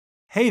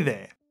Hey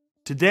there!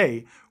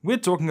 Today, we're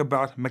talking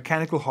about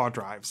mechanical hard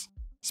drives.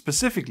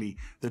 Specifically,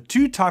 the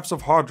two types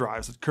of hard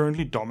drives that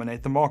currently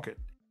dominate the market,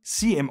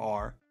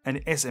 CMR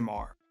and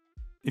SMR.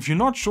 If you're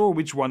not sure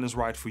which one is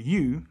right for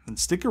you, then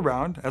stick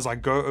around as I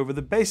go over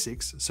the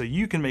basics so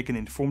you can make an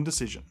informed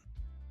decision.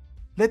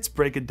 Let's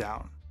break it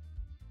down.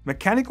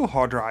 Mechanical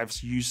hard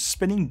drives use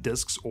spinning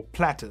disks or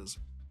platters,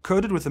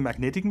 coated with a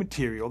magnetic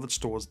material that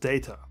stores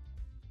data.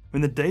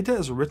 When the data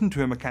is written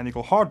to a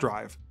mechanical hard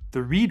drive,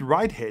 the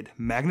read-write head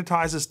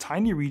magnetizes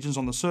tiny regions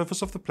on the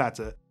surface of the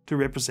platter to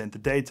represent the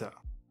data.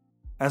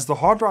 As the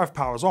hard drive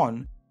powers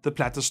on, the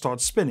platter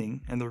starts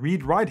spinning and the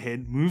read-write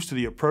head moves to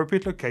the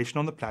appropriate location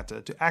on the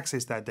platter to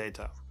access that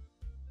data.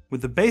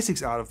 With the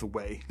basics out of the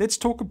way, let's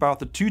talk about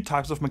the two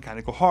types of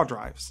mechanical hard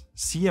drives,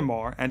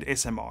 CMR and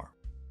SMR.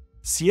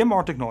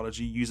 CMR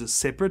technology uses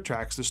separate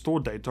tracks to store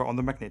data on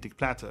the magnetic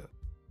platter.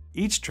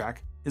 Each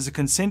track is a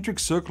concentric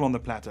circle on the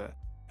platter,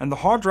 and the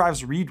hard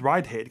drive's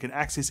read-write head can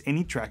access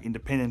any track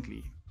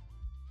independently.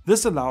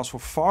 This allows for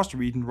fast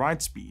read and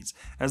write speeds,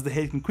 as the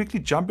head can quickly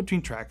jump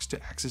between tracks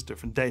to access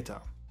different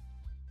data.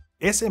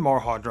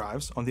 SMR hard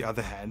drives, on the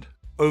other hand,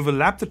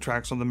 overlap the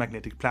tracks on the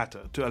magnetic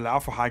platter to allow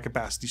for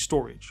high-capacity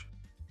storage.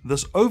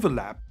 This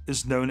overlap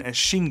is known as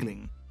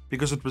shingling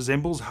because it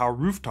resembles how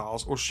roof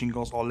tiles or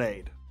shingles are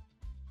laid.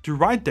 To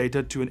write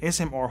data to an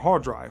SMR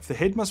hard drive, the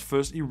head must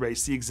first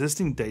erase the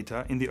existing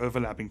data in the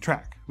overlapping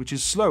track, which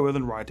is slower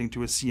than writing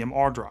to a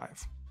CMR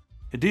drive.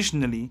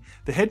 Additionally,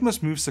 the head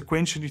must move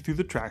sequentially through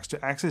the tracks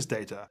to access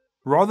data,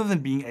 rather than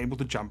being able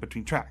to jump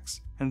between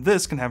tracks, and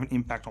this can have an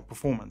impact on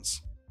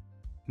performance.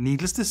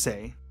 Needless to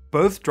say,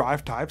 both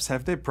drive types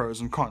have their pros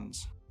and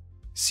cons.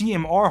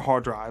 CMR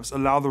hard drives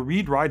allow the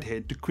read-write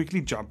head to quickly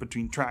jump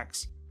between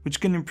tracks, which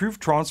can improve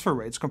transfer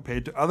rates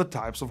compared to other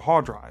types of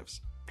hard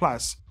drives.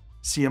 Plus,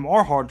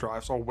 CMR hard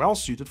drives are well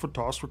suited for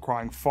tasks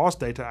requiring fast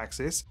data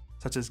access,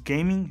 such as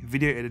gaming,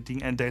 video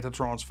editing, and data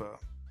transfer.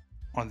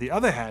 On the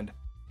other hand,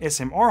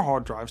 SMR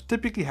hard drives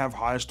typically have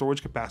higher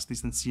storage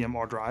capacities than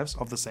CMR drives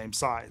of the same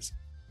size,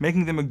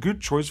 making them a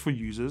good choice for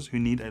users who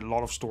need a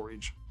lot of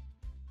storage.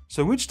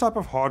 So which type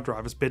of hard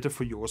drive is better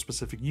for your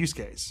specific use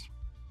case?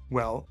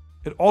 Well,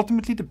 it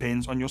ultimately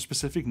depends on your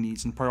specific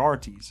needs and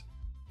priorities.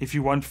 If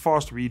you want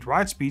fast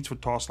read-write speeds for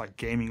tasks like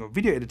gaming or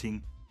video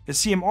editing, a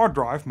CMR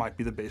drive might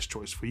be the best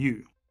choice for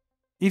you.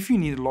 If you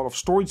need a lot of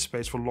storage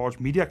space for large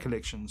media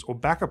collections or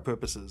backup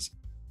purposes,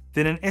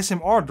 then an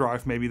SMR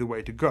drive may be the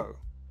way to go.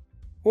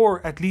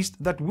 Or at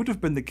least that would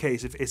have been the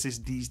case if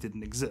SSDs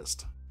didn't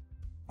exist.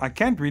 I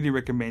can't really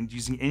recommend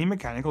using any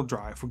mechanical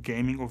drive for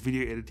gaming or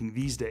video editing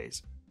these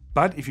days,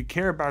 but if you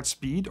care about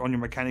speed on your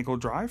mechanical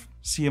drive,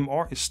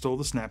 CMR is still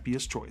the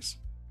snappiest choice.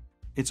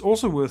 It's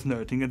also worth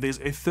noting that there's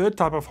a third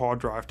type of hard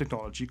drive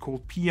technology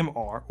called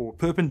PMR, or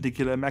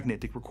perpendicular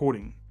magnetic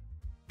recording.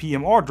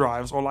 PMR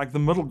drives are like the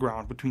middle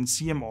ground between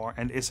CMR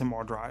and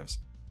SMR drives,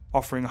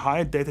 offering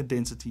higher data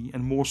density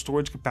and more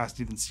storage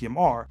capacity than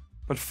CMR,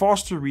 but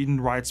faster read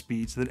and write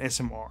speeds than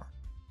SMR.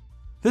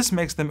 This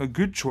makes them a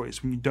good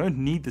choice when you don't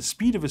need the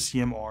speed of a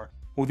CMR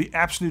or the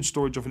absolute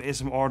storage of an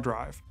SMR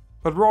drive,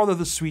 but rather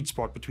the sweet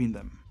spot between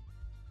them.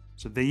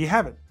 So there you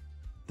have it.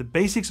 The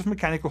basics of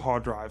mechanical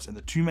hard drives and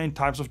the two main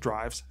types of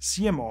drives,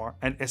 CMR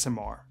and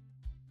SMR.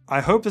 I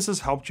hope this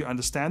has helped you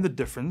understand the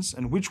difference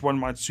and which one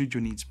might suit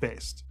your needs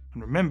best.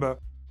 And remember,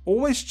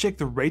 always check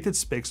the rated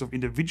specs of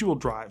individual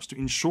drives to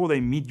ensure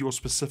they meet your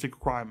specific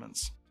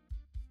requirements.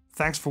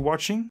 Thanks for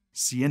watching,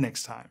 see you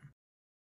next time.